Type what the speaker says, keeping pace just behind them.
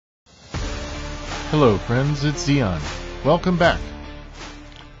Hello friends, it's Xeon. Welcome back.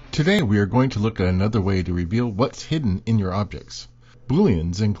 Today we are going to look at another way to reveal what's hidden in your objects.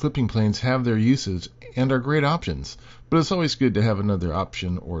 Booleans and clipping planes have their uses and are great options, but it's always good to have another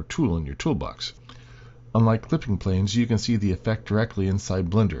option or tool in your toolbox. Unlike clipping planes, you can see the effect directly inside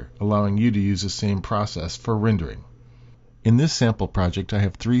Blender, allowing you to use the same process for rendering. In this sample project I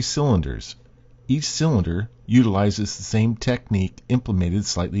have 3 cylinders. Each cylinder utilizes the same technique implemented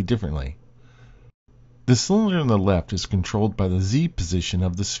slightly differently. The cylinder on the left is controlled by the Z position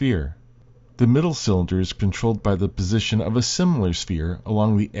of the sphere. The middle cylinder is controlled by the position of a similar sphere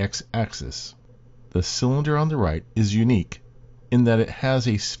along the X-axis. The cylinder on the right is unique in that it has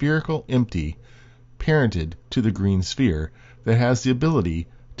a spherical empty parented to the green sphere that has the ability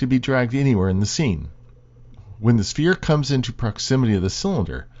to be dragged anywhere in the scene. When the sphere comes into proximity of the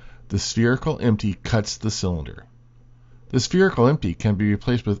cylinder, the spherical empty cuts the cylinder. The spherical empty can be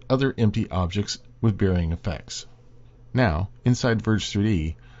replaced with other empty objects with varying effects. Now, inside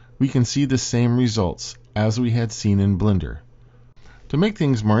Verge3D, we can see the same results as we had seen in Blender. To make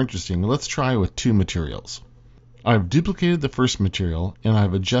things more interesting, let's try with 2 materials. I've duplicated the first material and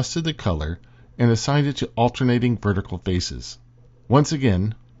I've adjusted the color and assigned it to alternating vertical faces. Once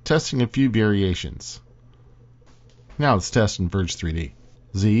again, testing a few variations. Now let's test in Verge3D.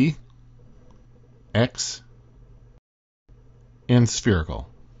 Z, X, and spherical.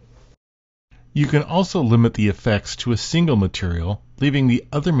 You can also limit the effects to a single material, leaving the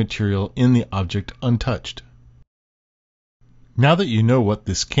other material in the object untouched. Now that you know what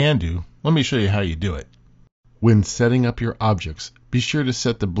this can do, let me show you how you do it. When setting up your objects, be sure to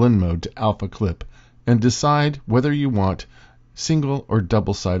set the blend mode to alpha clip and decide whether you want single or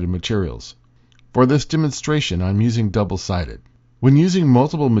double-sided materials. For this demonstration, I'm using double-sided. When using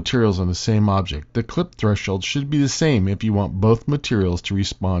multiple materials on the same object, the clip threshold should be the same if you want both materials to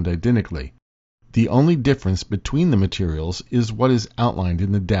respond identically. The only difference between the materials is what is outlined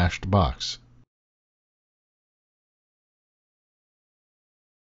in the dashed box.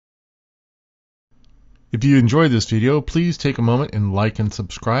 If you enjoyed this video, please take a moment and like and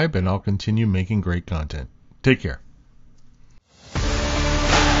subscribe, and I'll continue making great content. Take care.